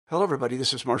Hello, everybody.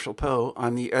 This is Marshall Poe.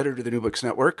 I'm the editor of the New Books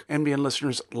Network. NBN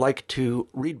listeners like to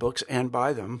read books and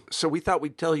buy them. So we thought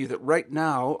we'd tell you that right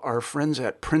now, our friends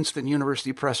at Princeton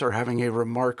University Press are having a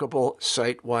remarkable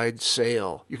site-wide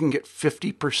sale. You can get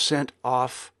 50%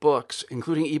 off books,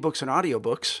 including ebooks and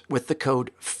audiobooks, with the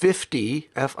code 50,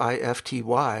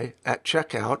 F-I-F-T-Y, at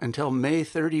checkout until May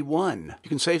 31. You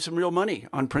can save some real money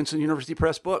on Princeton University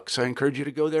Press books. I encourage you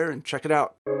to go there and check it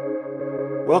out.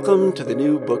 Welcome to the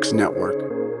New Books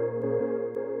Network.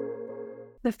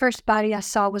 The first body I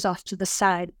saw was off to the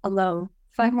side, alone.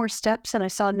 5 more steps, and I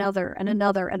saw another, and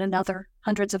another, and another.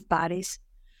 Hundreds of bodies.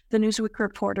 The Newsweek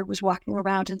reporter was walking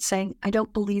around and saying, "I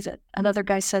don't believe it." Another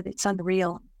guy said, "It's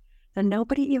unreal." Then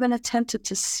nobody even attempted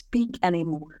to speak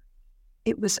anymore.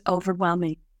 It was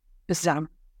overwhelming. Bizarre.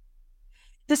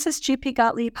 This is G.P.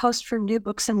 Gottlieb, host for New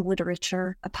Books and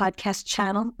Literature, a podcast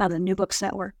channel on the New Books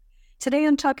Network. Today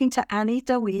I'm talking to Annie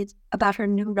Dawid about her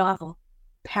new novel,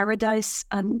 Paradise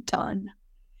Undone.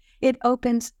 It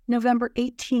opens November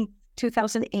 18th,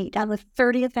 2008, on the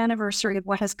 30th anniversary of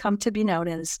what has come to be known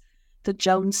as the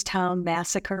Jonestown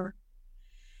Massacre.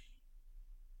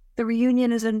 The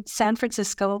reunion is in San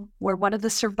Francisco, where one of the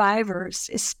survivors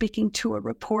is speaking to a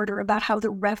reporter about how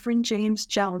the Reverend James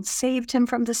Jones saved him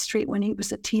from the street when he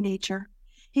was a teenager.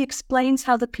 He explains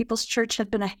how the People's Church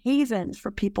had been a haven for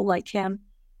people like him,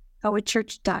 how a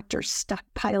church doctor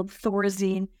stockpiled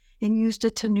Thorazine and used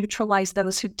it to neutralize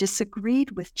those who disagreed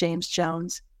with James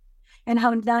Jones, and how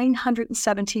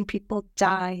 917 people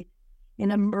died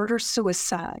in a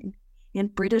murder-suicide in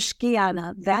British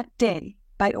Guiana that day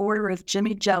by order of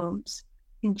Jimmy Jones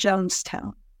in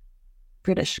Jonestown,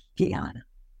 British Guiana.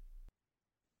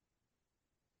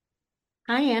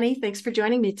 Hi, Annie. Thanks for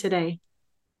joining me today.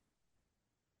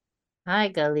 Hi,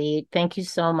 Galit. Thank you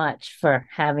so much for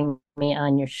having me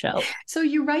on your show. So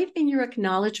you write in your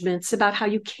acknowledgments about how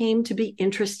you came to be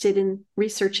interested in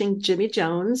researching Jimmy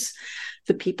Jones,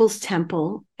 the People's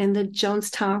Temple, and the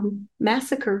Jonestown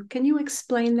Massacre. Can you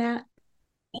explain that?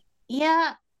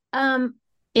 Yeah,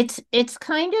 it's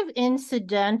kind of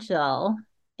incidental,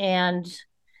 and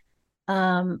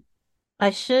I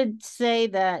should say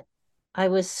that I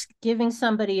was giving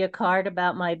somebody a card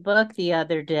about my book the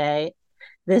other day.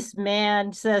 This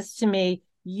man says to me,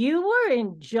 "You were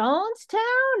in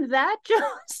Jonestown? That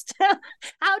Jonestown?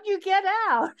 How'd you get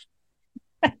out?"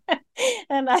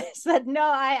 And I said, "No,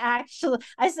 I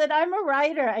said, I'm a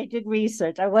writer. I did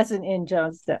research. I wasn't in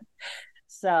Jonestown."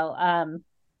 So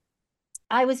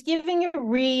I was giving a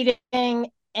reading,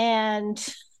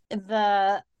 and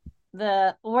the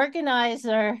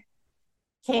organizer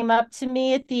came up to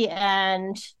me at the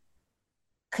end,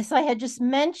 because I had just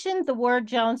mentioned the word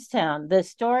Jonestown. The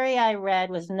story I read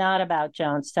was not about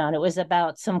Jonestown. It was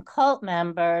about some cult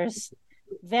members,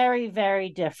 very, very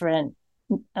different,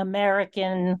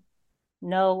 American,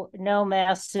 no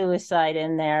mass suicide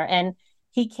in there. And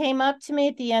he came up to me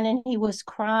at the end and he was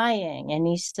crying. And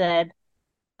he said,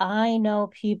 "I know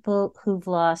people who've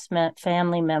lost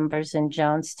family members in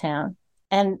Jonestown."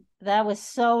 And that was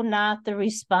so not the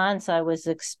response I was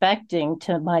expecting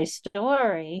to my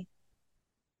story,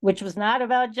 which was not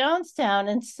about Jonestown.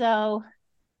 And so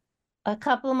a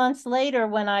couple of months later,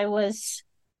 when I was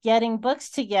getting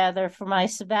books together for my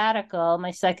sabbatical,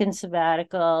 my second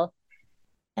sabbatical,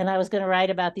 and I was going to write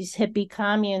about these hippie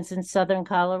communes in southern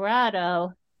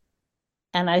Colorado,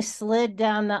 and I slid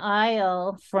down the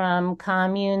aisle from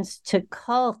communes to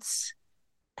cults,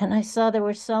 and I saw there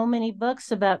were so many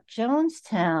books about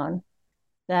Jonestown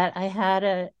that I had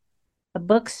a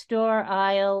bookstore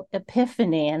aisle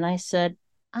epiphany, and I said,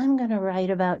 I'm going to write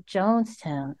about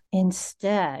Jonestown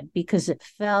instead, because it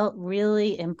felt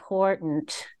really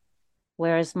important,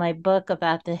 whereas my book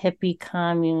about the hippie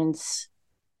communes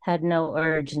had no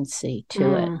urgency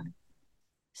to it.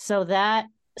 So that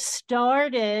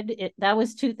started, that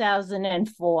was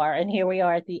 2004, and here we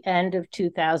are at the end of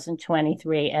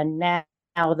 2023, and now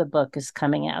the book is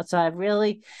coming out. So I've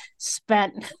really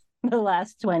spent the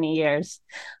last 20 years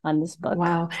on this book.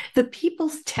 Wow. The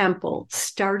People's Temple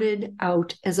started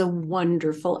out as a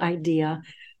wonderful idea.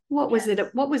 What was it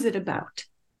about?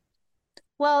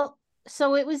 Well,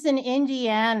 so it was in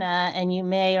Indiana, and you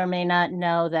may or may not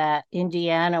know that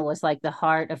Indiana was like the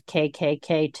heart of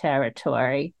KKK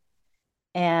territory.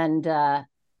 And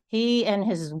he and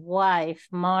his wife,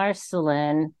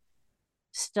 Marceline,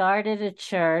 started a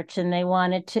church, and they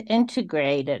wanted to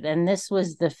integrate it. And this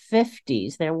was the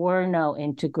 50s. There were no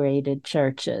integrated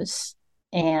churches.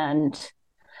 And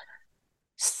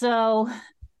so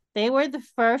they were the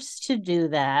first to do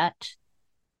that.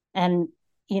 And,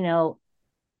 you know,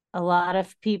 a lot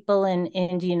of people in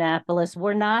Indianapolis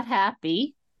were not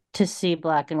happy to see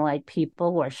Black and white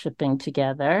people worshiping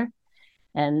together,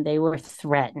 and they were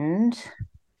threatened.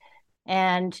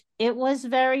 And it was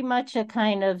very much a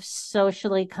kind of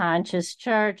socially conscious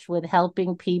church with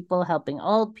helping people, helping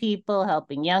old people,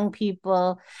 helping young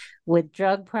people with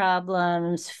drug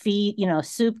problems,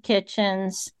 soup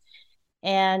kitchens.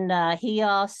 And he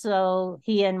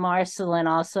and Marcelin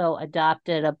also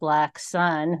adopted a Black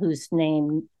son who's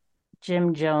named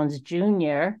Jim Jones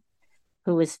Jr.,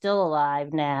 who is still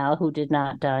alive now, who did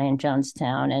not die in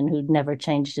Jonestown and who'd never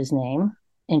changed his name,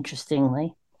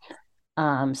 interestingly.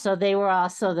 So they were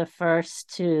also the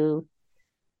first to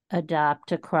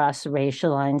adopt across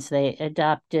racial lines. They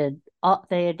adopted all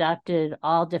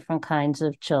different kinds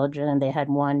of children, and they had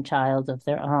one child of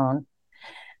their own.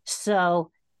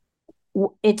 So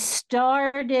it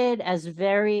started as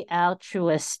very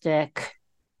altruistic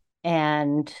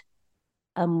and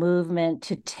a movement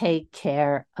to take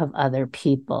care of other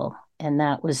people. And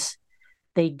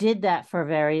they did that for a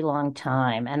very long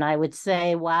time. And I would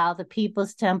say while the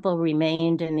People's Temple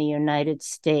remained in the United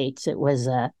States, it was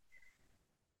a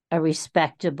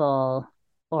respectable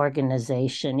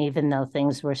organization, even though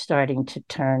things were starting to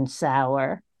turn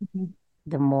sour. Mm-hmm.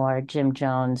 The more Jim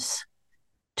Jones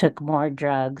took more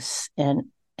drugs and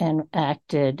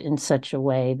acted in such a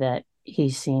way that he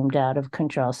seemed out of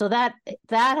control. So that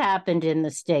happened in the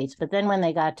States. But then when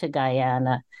they got to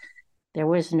Guyana, there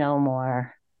was no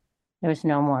more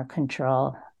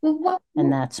control. Well,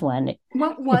 and that's when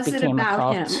what was it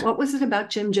about him? What was it about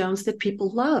Jim Jones that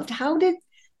people loved? How did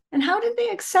they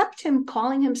accept him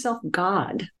calling himself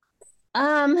God?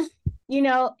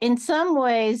 In some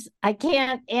ways, I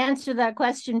can't answer that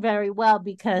question very well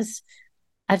because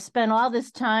I've spent all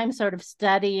this time sort of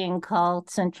studying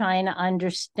cults and trying to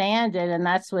understand it, and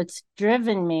that's what's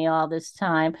driven me all this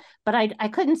time. But I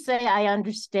couldn't say I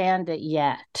understand it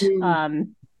yet.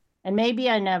 And maybe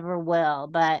I never will,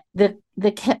 but the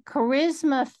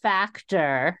charisma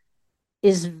factor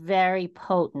is very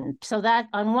potent. So that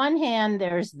on one hand,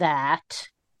 there's that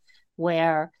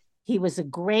where he was a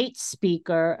great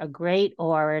speaker, a great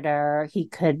orator. He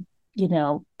could,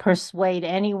 persuade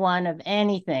anyone of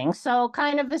anything. So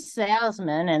kind of a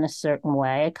salesman in a certain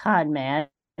way, a con man,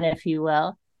 if you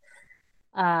will.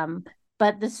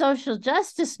 But the social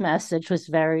justice message was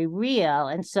very real.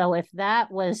 And so if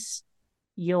that was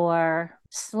your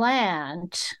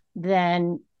slant,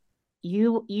 then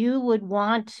you would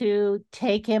want to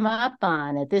take him up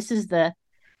on it. This is the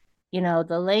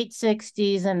late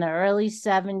 60s and the early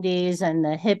 70s, and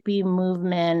the hippie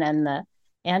movement and the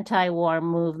anti-war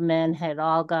movement had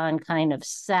all gone kind of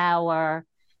sour.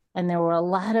 And there were a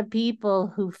lot of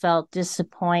people who felt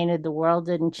disappointed the world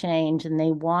didn't change, and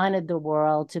they wanted the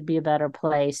world to be a better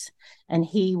place. And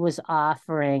he was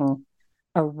offering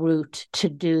a route to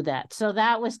do that. So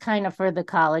that was kind of for the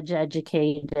college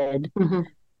educated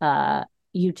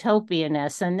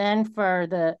utopianists. And then for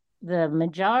the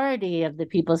majority of the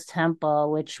People's Temple,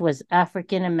 which was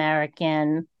African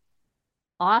American,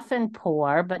 often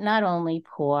poor, but not only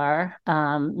poor,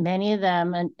 many of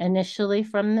them initially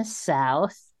from the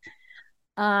South,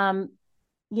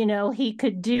 he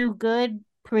could do good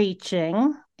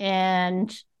preaching,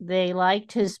 and they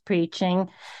liked his preaching.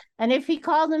 And if he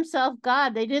called himself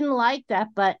God, they didn't like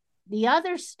that, but the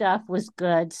other stuff was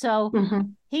good. So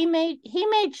he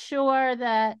made sure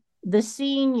that the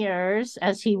seniors,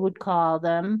 as he would call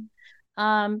them,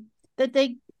 that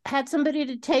they had somebody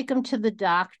to take them to the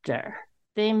doctor.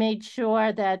 They made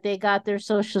sure that they got their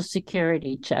Social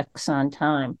Security checks on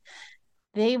time.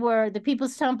 The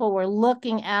People's Temple were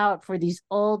looking out for these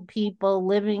old people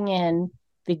living in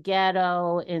the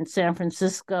ghetto in San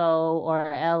Francisco or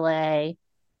LA,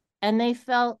 and they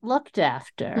felt looked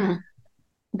after.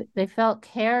 They felt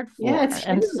cared for. Yeah, it's huge.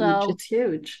 And so it's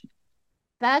huge.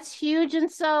 That's huge.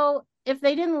 And so if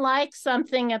they didn't like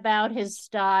something about his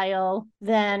style,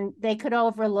 then they could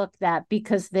overlook that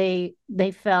because they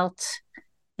felt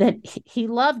that he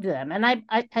loved them. And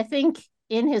I think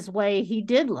in his way, he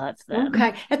did love them.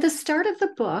 Okay. At the start of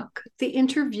the book, the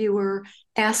interviewer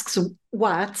asks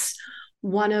Watts,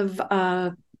 one of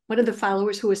the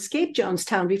followers who escaped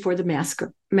Jonestown before the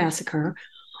massacre,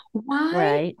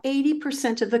 why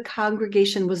 80% of the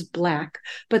congregation was Black,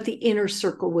 but the inner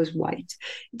circle was white.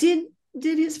 Did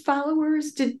Jones'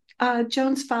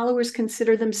 followers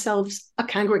consider themselves a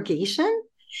congregation?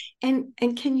 And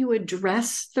can you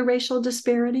address the racial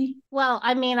disparity? Well,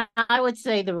 I mean, I would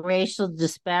say the racial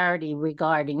disparity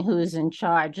regarding who's in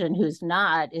charge and who's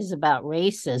not is about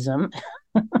racism,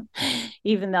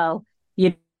 even though,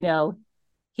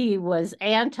 he was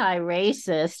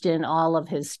anti-racist in all of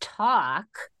his talk.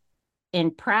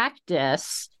 In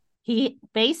practice, he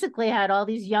basically had all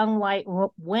these young white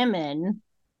women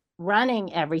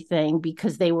running everything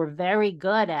because they were very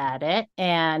good at it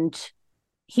and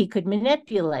he could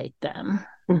manipulate them.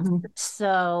 Mm-hmm.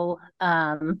 So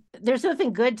there's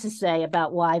nothing good to say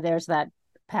about why there's that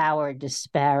power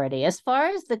disparity. As far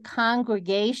as the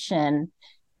congregation,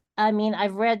 I mean,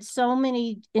 I've read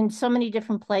in so many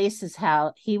different places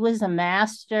how he was a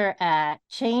master at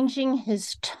changing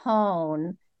his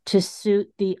tone to suit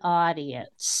the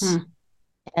audience.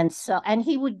 And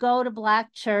he would go to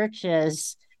Black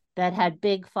churches that had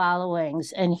big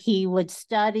followings, and he would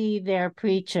study their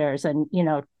preachers and,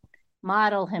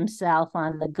 model himself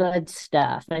on the good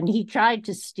stuff. And he tried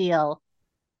to steal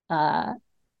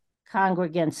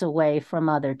congregants away from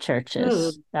other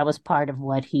churches. That was part of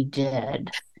what he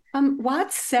did.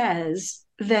 Watts says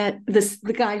that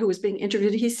the guy who was being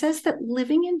interviewed, he says that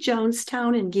living in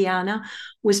Jonestown in Guyana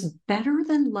was better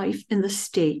than life in the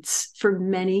States for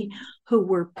many who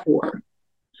were poor,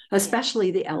 especially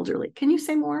the elderly. Can you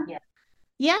say more?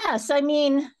 Yes. I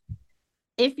mean,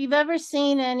 if you've ever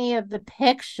seen any of the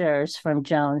pictures from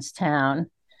Jonestown,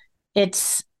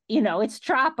 it's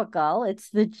tropical. It's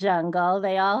the jungle.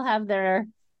 They all have their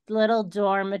little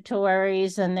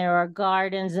dormitories, and there are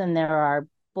gardens, and there are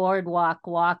boardwalk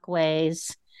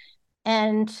walkways.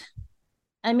 And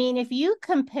I mean, if you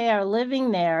compare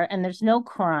living there, and there's no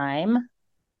crime,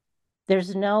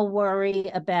 there's no worry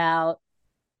about,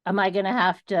 am I going to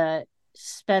have to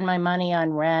spend my money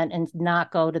on rent and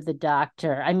not go to the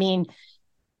doctor? I mean,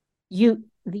 you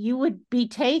would be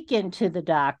taken to the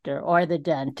doctor or the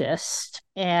dentist.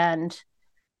 And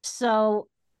so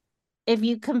if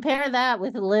you compare that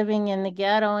with living in the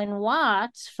ghetto in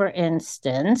Watts, for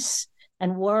instance,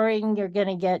 and worrying you're going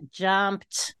to get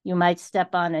jumped, you might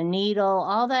step on a needle,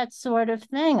 all that sort of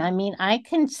thing. I mean, I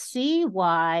can see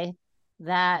why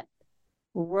that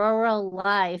rural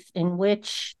life in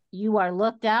which you are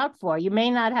looked out for, you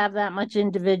may not have that much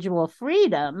individual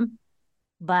freedom,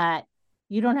 but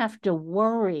you don't have to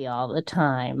worry all the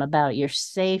time about your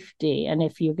safety and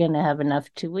if you're going to have enough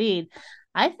to eat.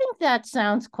 I think that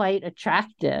sounds quite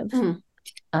attractive.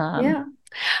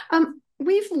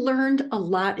 We've learned a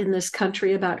lot in this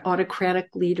country about autocratic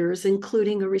leaders,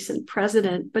 including a recent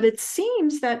president, but it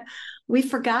seems that we've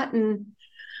forgotten,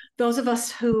 those of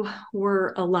us who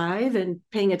were alive and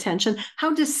paying attention,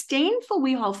 how disdainful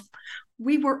we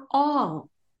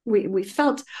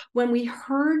felt when we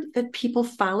heard that people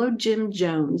followed Jim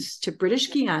Jones to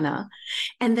British Guiana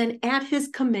and then at his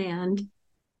command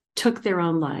took their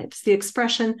own lives. The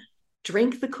expression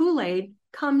 "drink the Kool-Aid"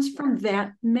 comes from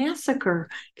that massacre.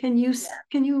 Can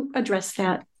you address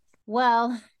that?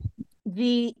 Well,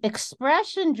 the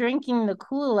expression "drinking the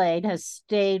Kool-Aid" has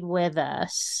stayed with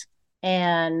us,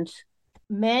 and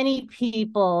many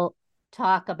people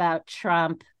talk about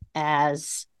Trump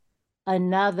as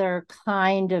another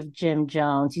kind of Jim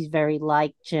Jones. He's very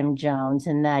like Jim Jones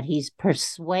in that he's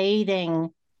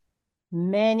persuading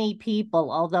many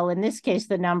people, although in this case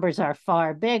the numbers are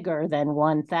far bigger than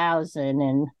 1,000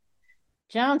 in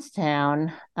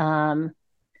Jonestown,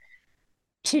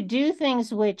 to do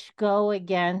things which go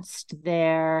against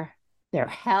their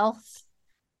health,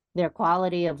 their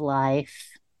quality of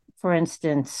life, for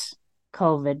instance,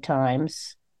 COVID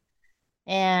times.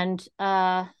 And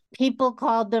people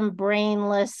called them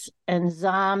brainless and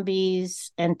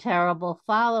zombies and terrible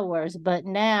followers. But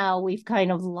now we've kind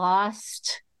of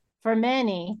lost, for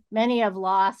many have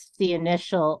lost the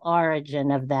initial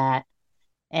origin of that.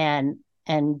 And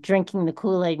drinking the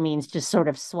Kool-Aid means just sort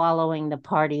of swallowing the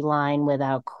party line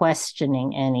without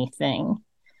questioning anything.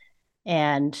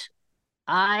 And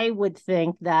I would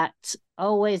think that's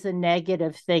always a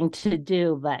negative thing to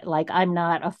do, but I'm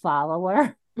not a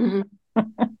follower. Mm-hmm.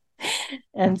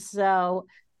 And so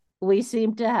we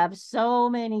seem to have so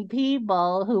many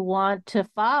people who want to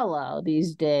follow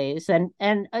these days. And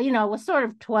it was sort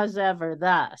of 'twas ever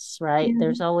thus, right? Yeah.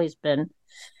 There's always been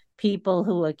people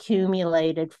who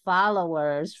accumulated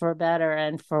followers for better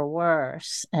and for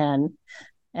worse. And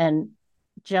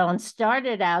Jones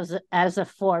started as a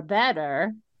for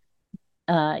better,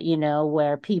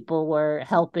 where people were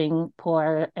helping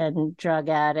poor and drug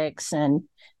addicts and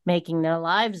making their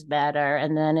lives better.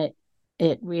 And then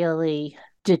it really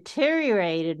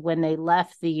deteriorated when they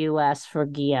left the U.S. for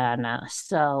Guyana.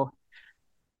 So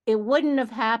it wouldn't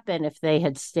have happened if they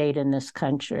had stayed in this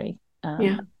country.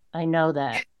 I know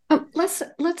that.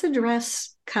 Let's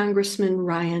address Congressman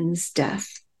Ryan's death.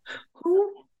 Who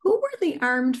were the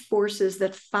armed forces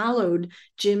that followed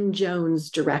Jim Jones'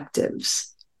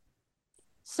 directives?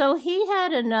 So he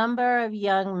had a number of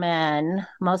young men,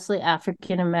 mostly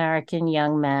African-American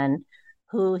young men,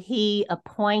 who he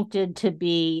appointed to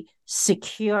be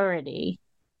security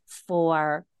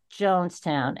for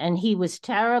Jonestown. And he was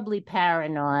terribly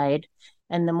paranoid.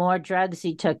 And the more drugs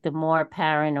he took, the more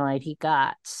paranoid he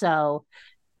got. So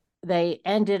they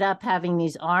ended up having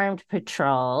these armed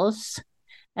patrols.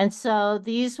 And so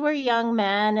these were young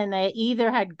men, and they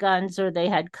either had guns or they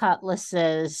had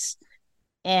cutlasses,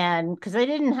 and because they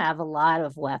didn't have a lot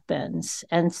of weapons.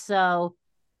 And so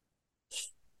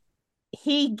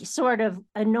he sort of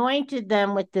anointed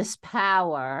them with this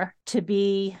power to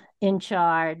be in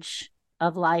charge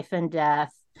of life and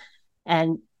death.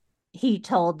 And he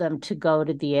told them to go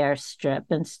to the airstrip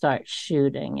and start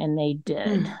shooting, and they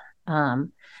did.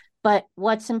 But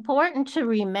what's important to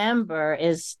remember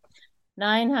is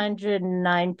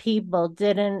 909 people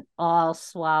didn't all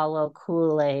swallow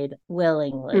Kool-Aid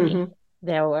willingly.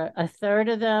 There were a third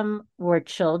of them were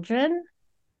children,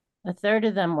 a third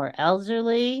of them were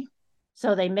elderly,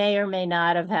 so they may or may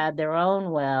not have had their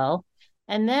own will.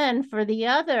 And then for the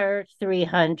other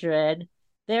 300,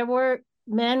 there were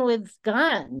men with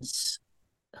guns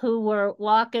who were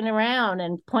walking around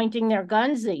and pointing their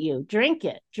guns at you. Drink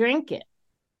it, drink it.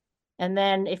 And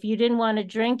then if you didn't want to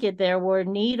drink it, there were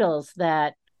needles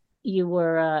that you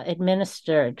were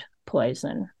administered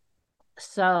poison.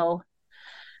 So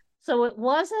it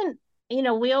wasn't,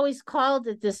 we always called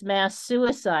it this mass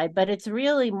suicide, but it's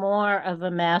really more of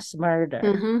a mass murder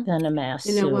than a mass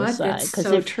suicide. You know what? It's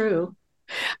so true.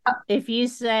 If you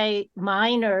say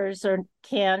minors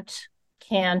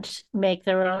can't make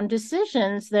their own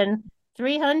decisions, then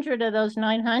 300 of those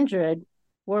 900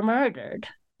 were murdered.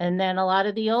 And then a lot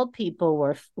of the old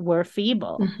people were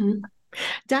feeble.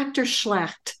 Dr.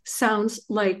 Schlacht sounds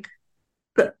like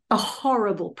a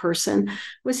horrible person.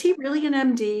 Was he really an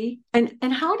MD?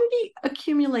 And how did he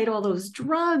accumulate all those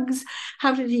drugs?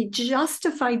 How did he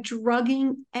justify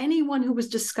drugging anyone who was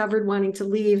discovered wanting to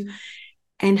leave?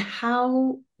 And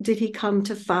how did he come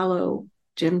to follow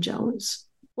Jim Jones?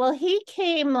 Well, he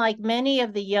came, like many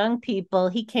of the young people,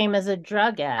 he came as a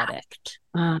drug addict.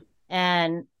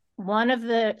 And one of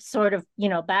the sort of,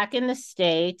 back in the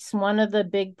States, one of the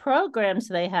big programs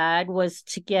they had was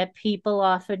to get people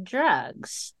off of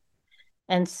drugs.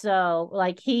 And so,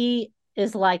 like, he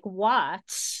is like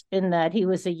Watts in that he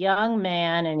was a young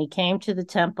man and he came to the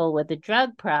temple with a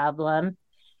drug problem.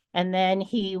 And then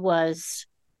he was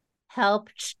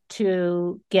helped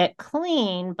to get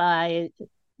clean by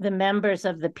the members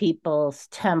of the People's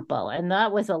Temple. And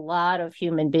that was a lot of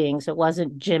human beings. It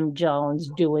wasn't Jim Jones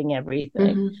doing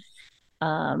everything.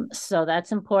 So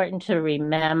that's important to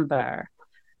remember.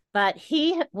 But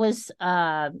he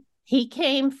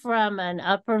came from an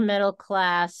upper middle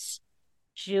class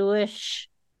Jewish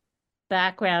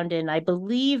background in, I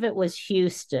believe it was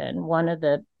Houston, one of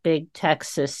the big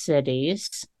Texas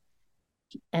cities.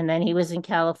 And then he was in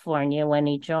California when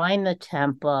he joined the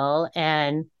temple,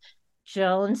 and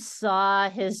Jones saw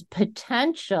his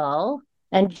potential,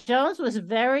 and Jones was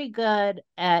very good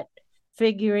at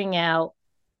figuring out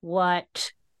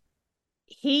what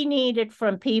he needed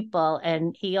from people,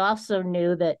 and he also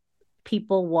knew that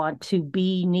people want to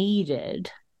be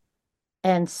needed.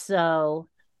 And so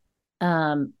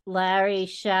Larry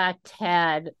Schacht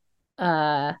had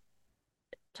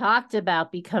talked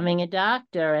about becoming a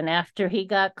doctor, and after he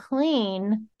got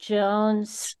clean,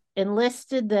 Jones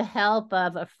enlisted the help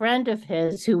of a friend of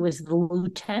his who was the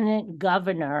lieutenant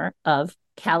governor of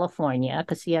California,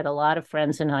 because he had a lot of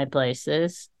friends in high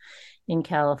places in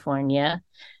California.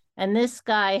 And this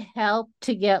guy helped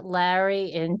to get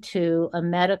Larry into a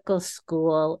medical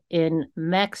school in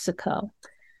Mexico.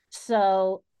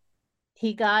 So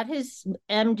he got his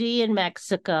MD in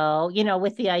Mexico,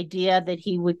 with the idea that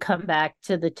he would come back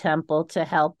to the temple to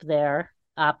help their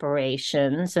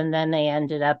operations. And then they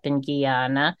ended up in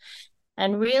Guyana.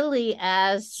 And really,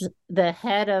 as the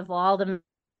head of all the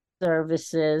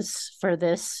services for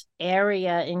this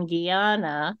area in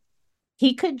Guyana,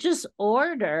 he could just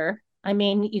order. I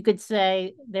mean, you could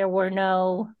say there were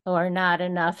no or not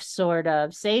enough sort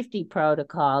of safety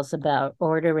protocols about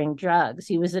ordering drugs.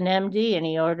 He was an MD and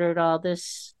he ordered all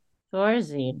this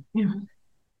Thorazine.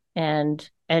 And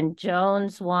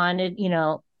Jones wanted,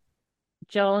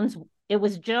 it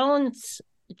was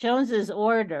Jones's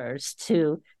orders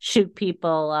to shoot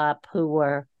people up who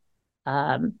were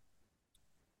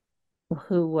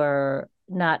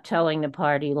not towing the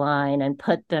party line and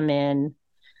put them in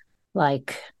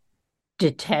like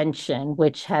detention,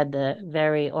 which had the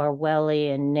very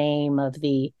Orwellian name of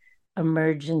the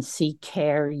Emergency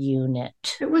Care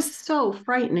Unit. It was so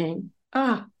frightening.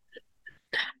 At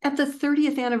the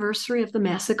 30th anniversary of the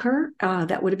massacre,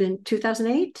 that would have been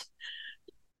 2008,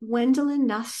 Gwendolyn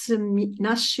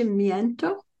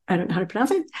Nascimento, I don't know how to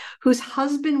pronounce it, whose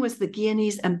husband was the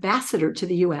Guyanese ambassador to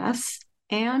the U.S.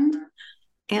 and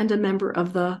a member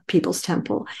of the People's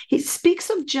Temple. He speaks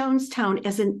of Jonestown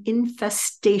as an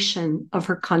infestation of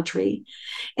her country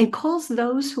and calls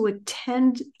those who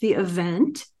attend the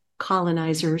event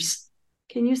colonizers.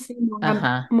 Can you say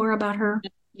more about her?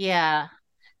 Yeah.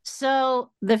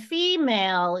 So the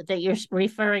female that you're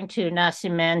referring to,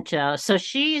 Nascimento, so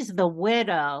she's the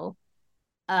widow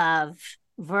of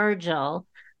Virgil,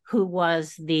 who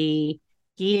was the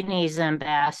Guyanese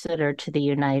ambassador to the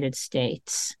United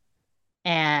States.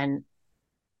 And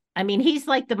I mean, he's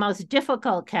like the most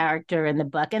difficult character in the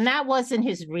book. And that wasn't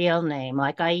his real name.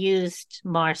 Like I used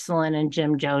Marceline and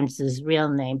Jim Jones's real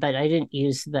name, but I didn't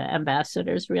use the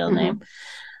ambassador's real name.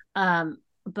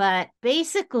 But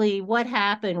basically what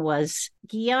happened was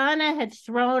Guyana had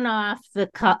thrown off the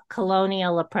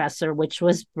colonial oppressor, which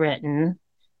was Britain.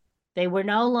 They were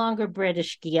no longer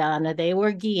British Guiana. They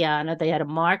were Guyana. They had a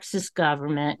Marxist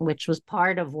government, which was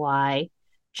part of why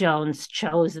Jones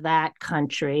chose that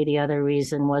country. The other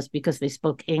reason was because they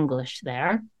spoke English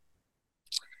there.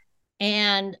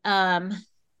 And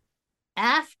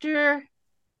after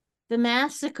the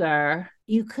massacre,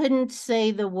 you couldn't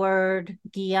say the word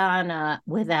Guyana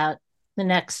without the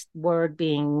next word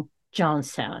being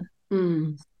Jonestown.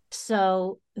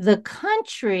 So the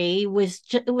country was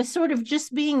sort of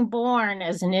just being born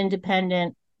as an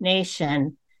independent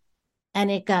nation,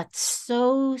 and it got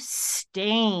so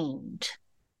stained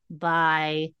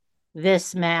by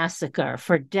this massacre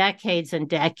for decades and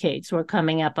decades. We're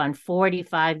coming up on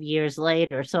 45 years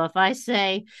later. So if I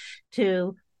say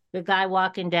to the guy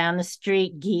walking down the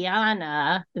street,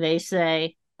 Guyana, they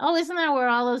say, oh, isn't that where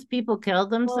all those people killed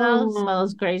themselves? All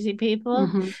those crazy people?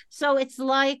 So it's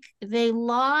like they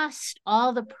lost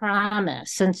all the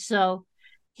promise. And so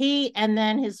he and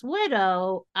then his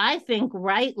widow, I think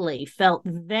rightly, felt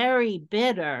very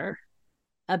bitter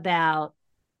about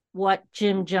what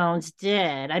Jim Jones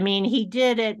did. I mean, he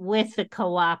did it with the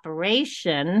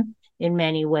cooperation in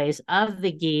many ways of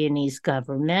the Guyanese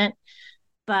government.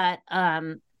 But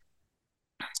I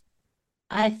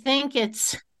think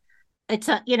it's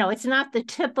not the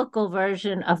typical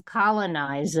version of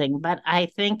colonizing, but I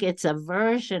think it's a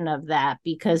version of that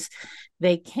because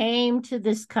they came to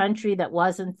this country that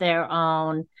wasn't their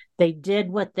own. They did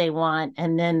what they want,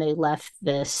 and then they left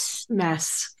this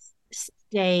mess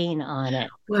stain on it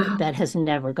that has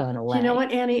never gone away. You know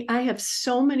what, Annie? I have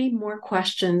so many more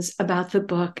questions about the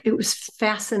book. It was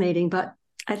fascinating, but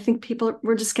I think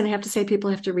we're just going to have to say people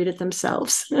have to read it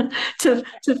themselves to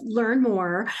learn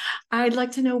more. I'd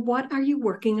like to know, what are you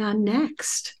working on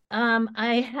next?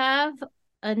 I have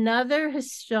another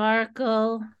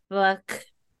historical book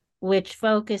which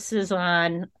focuses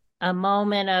on a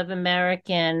moment of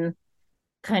American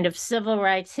kind of civil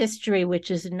rights history,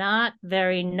 which is not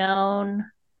very known,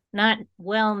 not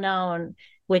well known,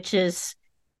 which is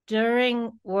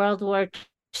during World War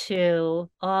II,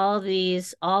 all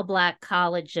these all-Black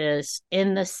colleges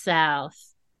in the South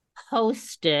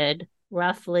hosted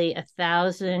roughly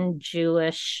 1,000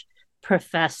 Jewish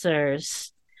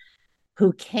professors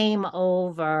who came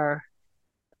over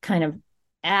kind of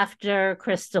after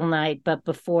Crystal Night, but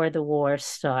before the war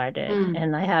started.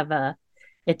 And I have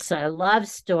it's a love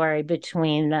story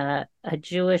between a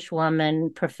Jewish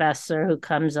woman professor who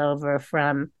comes over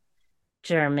from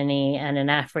Germany and an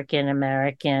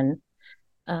African-American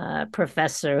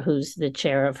professor who's the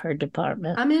chair of her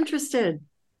department. I'm interested.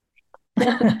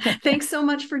 Thanks so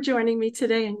much for joining me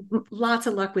today, and lots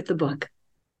of luck with the book.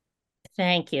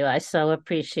 Thank you. I so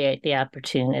appreciate the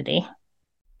opportunity.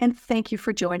 And thank you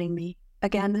for joining me.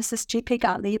 Again, this is G.P.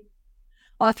 Gottlieb,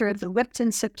 author of the Whipped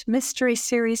and Sipped Mystery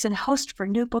Series and host for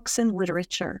New Books in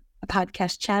Literature, a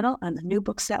podcast channel on the New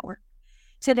Books Network.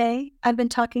 Today, I've been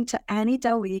talking to Annie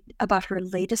Dawid about her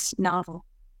latest novel,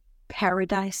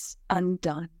 Paradise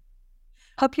Undone.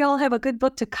 Hope you all have a good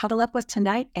book to cuddle up with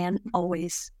tonight and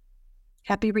always.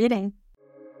 Happy reading.